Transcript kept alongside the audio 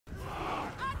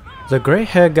The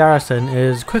Grayhair garrison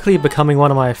is quickly becoming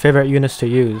one of my favorite units to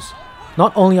use.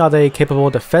 Not only are they capable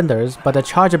defenders, but the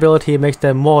charge ability makes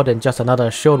them more than just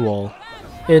another shield wall.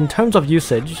 In terms of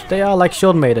usage, they are like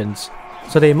shield maidens,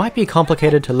 so they might be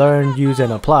complicated to learn, use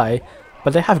and apply,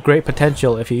 but they have great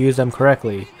potential if you use them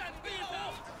correctly.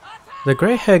 The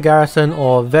Grayhair garrison,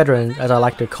 or veterans as I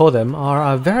like to call them,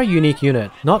 are a very unique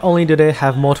unit. Not only do they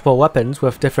have multiple weapons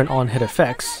with different on-hit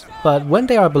effects, but when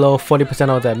they are below 40%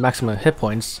 of their maximum hit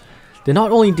points, they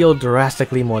not only deal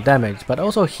drastically more damage, but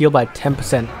also heal by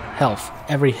 10% health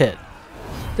every hit.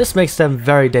 This makes them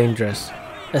very dangerous,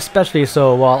 especially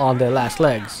so while on their last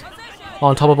legs.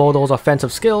 On top of all those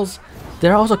offensive skills, they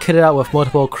are also kitted out with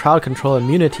multiple crowd control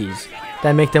immunities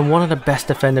that make them one of the best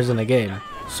defenders in the game.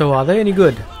 So are they any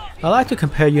good? I like to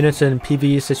compare units in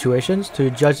PvE situations to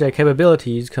judge their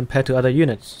capabilities compared to other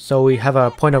units, so we have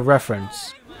a point of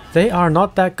reference. They are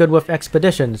not that good with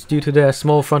expeditions due to their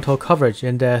small frontal coverage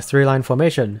in their 3-line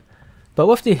formation, but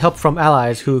with the help from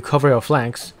allies who cover your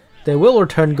flanks, they will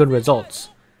return good results.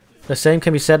 The same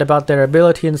can be said about their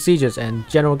ability in sieges and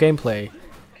general gameplay.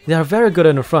 They are very good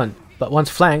in the front, but once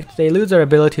flanked, they lose their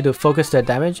ability to focus their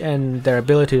damage and their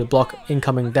ability to block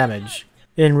incoming damage.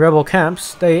 In rebel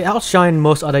camps, they outshine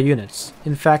most other units,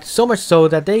 in fact so much so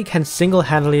that they can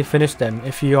single-handedly finish them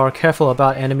if you are careful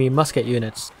about enemy musket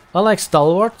units. Unlike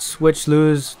stalwarts, which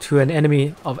lose to an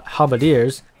enemy of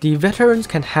halberdiers, the veterans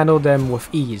can handle them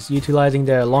with ease, utilizing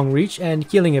their long reach and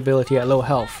healing ability at low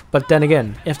health. But then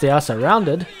again, if they are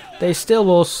surrounded, they still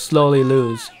will slowly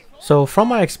lose. So from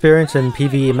my experience in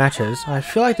PvE matches, I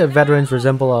feel like the veterans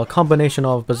resemble a combination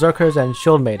of berserkers and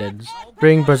shield maidens,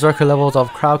 bring berserker levels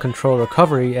of crowd control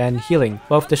recovery and healing,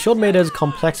 but with the shield maiden's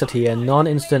complexity and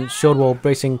non-instant shield wall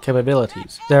bracing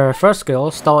capabilities. Their first skill,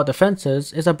 Stalwart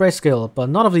Defenses, is a brace skill, but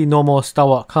not of the normal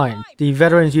stalwart kind. The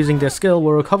veterans using this skill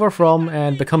will recover from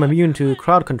and become immune to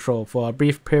crowd control for a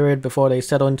brief period before they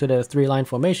settle into their 3-line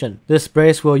formation. This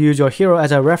brace will use your hero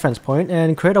as a reference point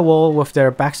and create a wall with their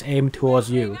backs aimed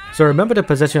towards you. So remember to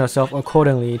position yourself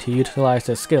accordingly to utilize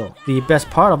this skill. The best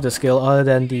part of the skill, other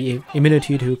than the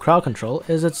immunity to crowd control,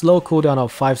 is its low cooldown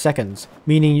of 5 seconds,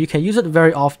 meaning you can use it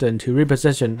very often to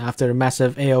reposition after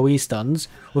massive AoE stuns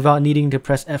without needing to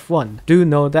press F1. Do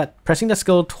note that pressing the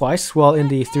skill twice while in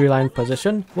the 3-line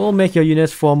position will make your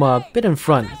units form a bit in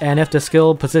front, and if the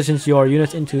skill positions your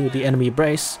units into the enemy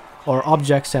brace, or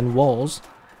objects and walls,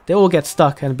 they will get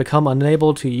stuck and become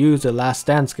unable to use the last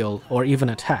stand skill or even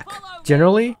attack.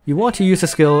 Generally, you want to use the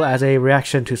skill as a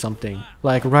reaction to something,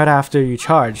 like right after you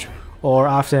charge, or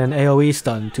after an AoE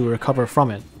stun to recover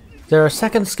from it. Their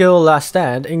second skill, Last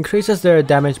Stand, increases their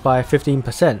damage by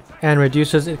 15% and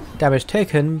reduces damage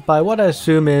taken by what I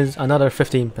assume is another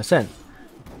 15%.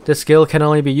 This skill can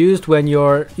only be used when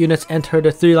your units enter the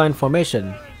 3-line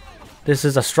formation. This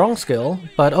is a strong skill,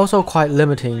 but also quite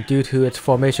limiting due to its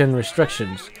formation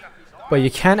restrictions, but you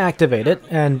can activate it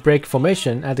and break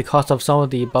formation at the cost of some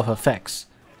of the buff effects.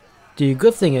 The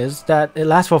good thing is that it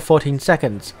lasts for 14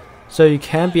 seconds, so you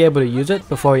can be able to use it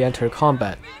before you enter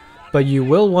combat, but you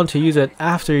will want to use it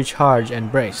after you charge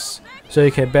and brace, so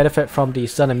you can benefit from the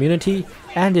stun immunity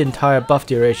and the entire buff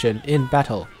duration in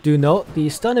battle. Do note, the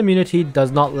stun immunity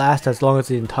does not last as long as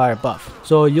the entire buff,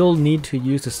 so you'll need to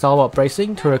use the stalwart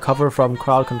bracing to recover from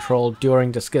crowd control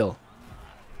during the skill.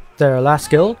 Their last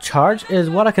skill, Charge, is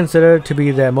what I consider to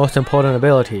be their most important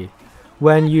ability.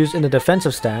 When used in the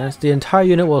defensive stance, the entire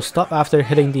unit will stop after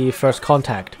hitting the first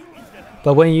contact.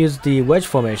 But when you use the wedge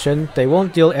formation, they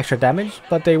won't deal extra damage,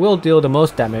 but they will deal the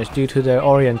most damage due to their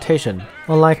orientation.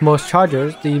 Unlike most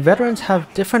chargers, the veterans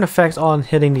have different effects on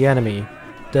hitting the enemy.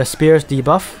 The spears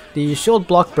debuff, the shield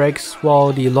block breaks,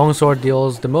 while the longsword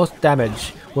deals the most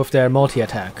damage with their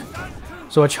multi-attack.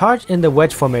 So a charge in the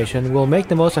wedge formation will make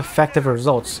the most effective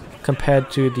results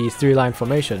compared to the 3-line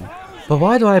formation. But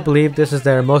why do I believe this is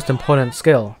their most important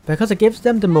skill? Because it gives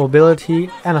them the mobility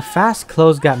and a fast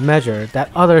close gap measure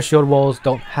that other shield walls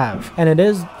don't have. And it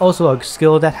is also a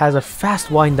skill that has a fast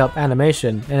wind up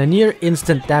animation and a near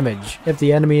instant damage if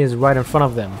the enemy is right in front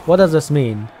of them. What does this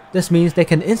mean? This means they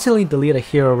can instantly delete a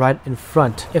hero right in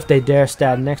front if they dare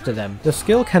stand next to them. The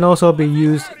skill can also be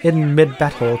used in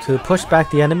mid-battle to push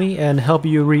back the enemy and help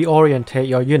you reorientate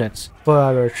your units for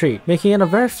a retreat, making it a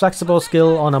very flexible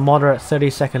skill on a moderate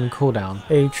 30-second cooldown.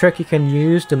 A trick you can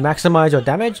use to maximize your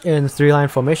damage in 3-line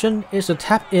formation is to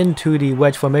tap into the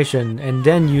wedge formation and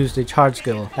then use the charge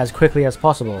skill as quickly as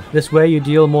possible. This way you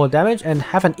deal more damage and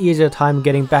have an easier time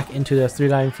getting back into the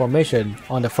 3-line formation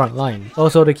on the front line.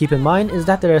 Also to keep in mind is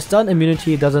that there Their stun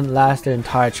immunity doesn't last the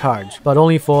entire charge, but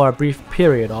only for a brief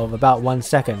period of about 1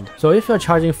 second. So if you're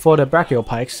charging for the Brachial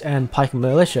Pikes and Pike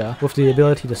Militia with the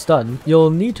ability to stun, you'll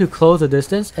need to close the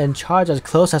distance and charge as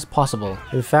close as possible.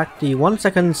 In fact, the 1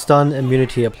 second stun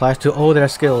immunity applies to all their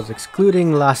skills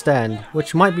excluding Last Stand,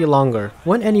 which might be longer.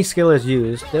 When any skill is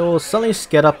used, they will suddenly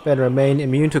get up and remain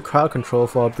immune to crowd control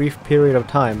for a brief period of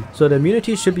time, so the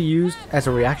immunity should be used as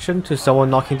a reaction to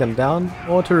someone knocking them down,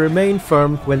 or to remain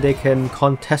firm when they can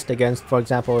contest against, for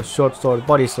example, Short Sword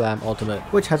Body Slam Ultimate,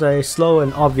 which has a slow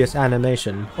and obvious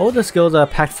animation. All the skills are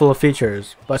packed full of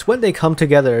features, but when they come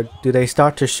together, do they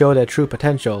start to show their true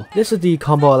potential? This is the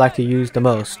combo I like to use the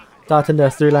most. Start in the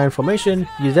 3-line formation,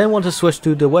 you then want to switch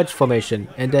to the wedge formation,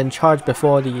 and then charge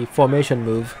before the formation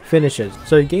move finishes,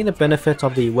 so you gain the benefits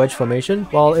of the wedge formation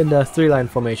while in the 3-line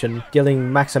formation,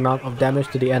 dealing max amount of damage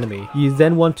to the enemy. You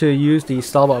then want to use the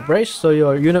stalwart brace so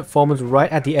your unit forms right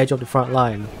at the edge of the front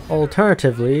line.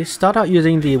 Alternatively, start out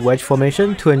using the wedge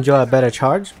formation to enjoy a better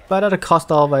charge, but at the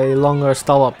cost of a longer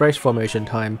stalwart brace formation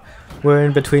time, where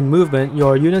in between movement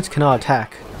your units cannot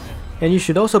attack. And you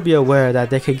should also be aware that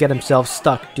they can get themselves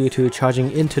stuck due to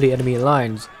charging into the enemy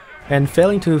lines, and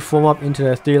failing to form up into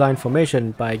the 3-line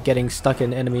formation by getting stuck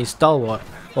in enemy stalwart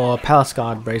or palace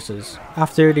guard braces.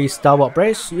 After the stalwart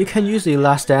brace, you can use the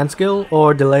Last Stand skill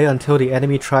or delay until the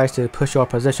enemy tries to push your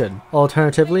position.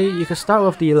 Alternatively, you can start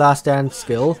with the Last Stand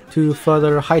skill to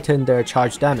further heighten their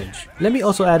charge damage. Let me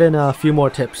also add in a few more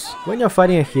tips. When you're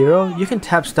fighting a hero, you can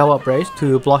tap stalwart brace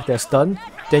to block their stun,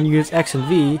 then use X and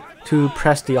V to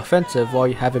press the offensive while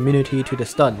you have immunity to the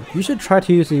stun. You should try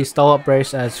to use the stalwart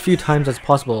brace as few times as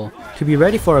possible to be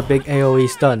ready for a big AoE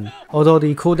stun. Although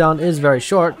the cooldown is very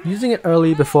short, using it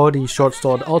early before the short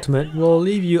sword ultimate will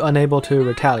leave you unable to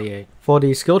retaliate. For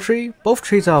the skill tree, both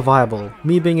trees are viable.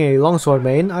 Me being a longsword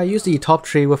main, I use the top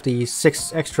tree with the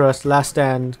 6 extra Last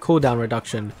Stand cooldown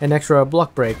reduction, and extra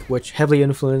block break, which heavily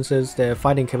influences their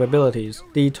fighting capabilities.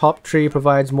 The top tree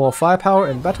provides more firepower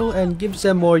in battle and gives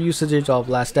them more usage of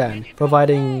Last Stand,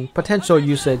 providing potential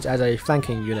usage as a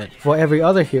flanking unit. For every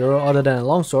other hero other than a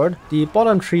longsword, the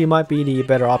bottom tree might be the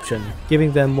better option,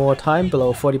 giving them more time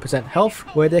below 40% health,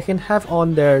 where they can have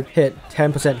on their hit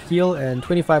 10% heal and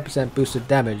 25% boosted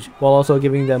damage, while also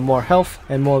giving them more health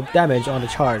and more damage on the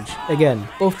charge. Again,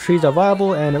 both trees are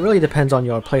viable and it really depends on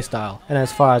your playstyle, and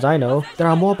as far as I know, there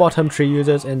are more bottom tree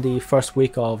users in the first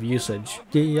week of usage.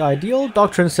 The ideal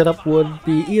doctrine setup would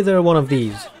be either one of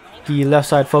these. The left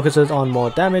side focuses on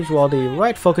more damage while the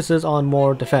right focuses on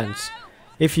more defense.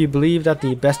 If you believe that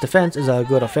the best defense is a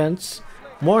good offense,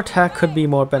 more attack could be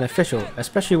more beneficial,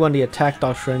 especially when the attack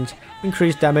doctrines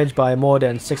increase damage by more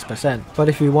than 6%. But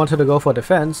if you wanted to go for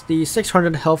defense, the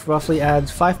 600 health roughly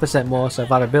adds 5% more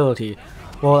survivability,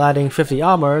 while adding 50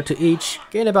 armor to each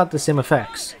gain about the same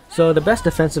effects. So the best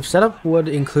defensive setup would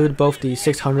include both the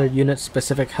 600 unit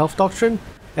specific health doctrine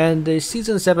and the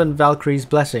Season 7 Valkyrie's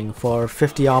Blessing for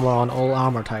 50 armor on all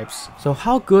armor types. So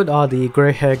how good are the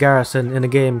Grayhair Garrison in the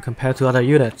game compared to other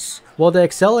units? While they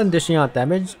excel in dishing out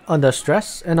damage under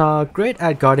stress and are great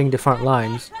at guarding the front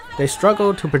lines, they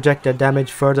struggle to project their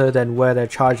damage further than where their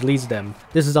charge leads them.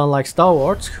 This is unlike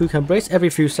stalwarts, who can brace every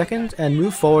few seconds and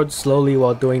move forward slowly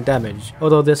while doing damage.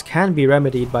 Although this can be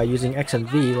remedied by using X and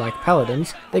V like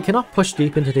paladins, they cannot push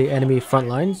deep into the enemy front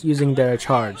lines using their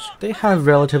charge. They have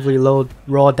relatively low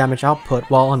raw damage output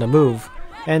while on the move,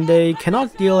 and they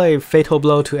cannot deal a fatal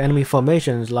blow to enemy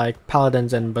formations like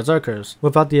paladins and berserkers.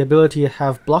 Without the ability to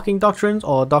have blocking doctrines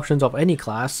or doctrines of any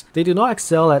class, they do not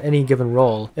excel at any given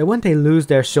role, and when they lose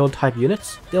their shield type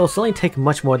units, they will suddenly take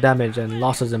much more damage and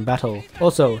losses in battle.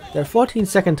 Also, their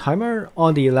 14-second timer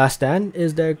on the Last Stand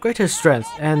is their greatest strength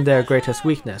and their greatest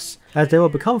weakness, as they will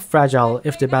become fragile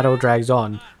if the battle drags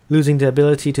on, losing the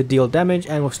ability to deal damage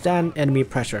and withstand enemy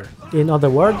pressure. In other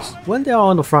words, when they are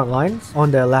on the front lines,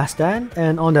 on their last stand,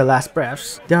 and on their last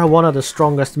breaths, they are one of the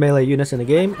strongest melee units in the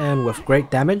game, and with great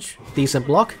damage, decent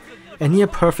block, and near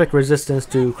perfect resistance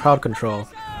to crowd control.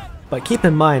 But keep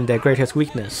in mind their greatest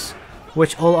weakness,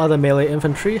 which all other melee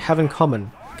infantry have in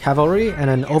common: cavalry and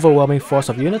an overwhelming force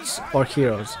of units or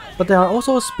heroes. But they are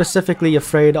also specifically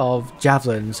afraid of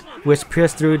javelins, which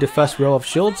pierce through the first row of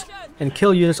shields and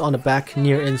kill units on the back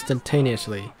near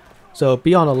instantaneously, so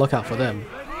be on the lookout for them.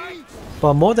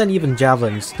 But more than even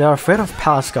javelins, they are afraid of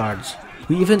palace guards,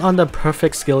 who even under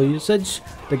perfect skill usage,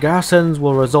 the garrisons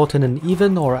will result in an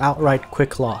even or outright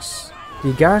quick loss.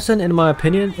 The garrison, in my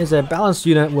opinion, is a balanced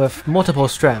unit with multiple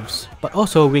strengths, but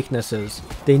also weaknesses.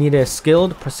 They need a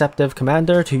skilled, perceptive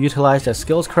commander to utilize their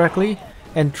skills correctly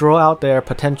and draw out their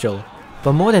potential.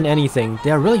 But more than anything,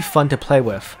 they are really fun to play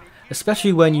with,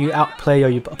 especially when you outplay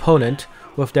your opponent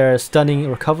with their stunning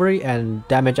recovery and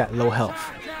damage at low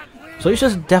health. So you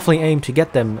should definitely aim to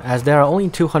get them, as there are only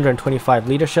 225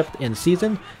 leadership in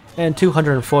season and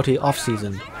 240 off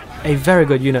season. A very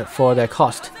good unit for their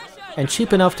cost, and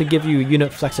cheap enough to give you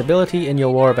unit flexibility in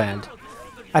your warband.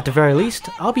 At the very least,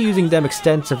 I'll be using them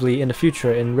extensively in the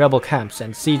future in rebel camps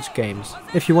and siege games.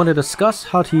 If you want to discuss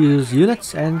how to use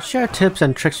units and share tips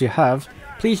and tricks you have,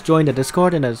 please join the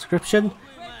Discord in the description,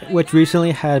 which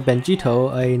recently had Benjito,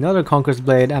 another Conqueror's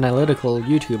Blade analytical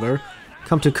YouTuber,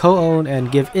 come to co-own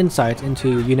and give insight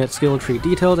into unit skill tree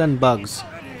details and bugs.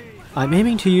 I'm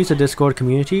aiming to use the Discord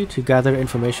community to gather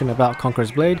information about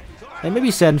Conqueror's Blade, and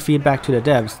maybe send feedback to the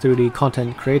devs through the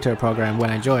content creator program when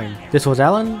I join. This was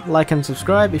Alan, like and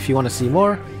subscribe if you want to see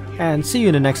more, and see you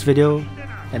in the next video,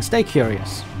 and stay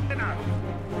curious.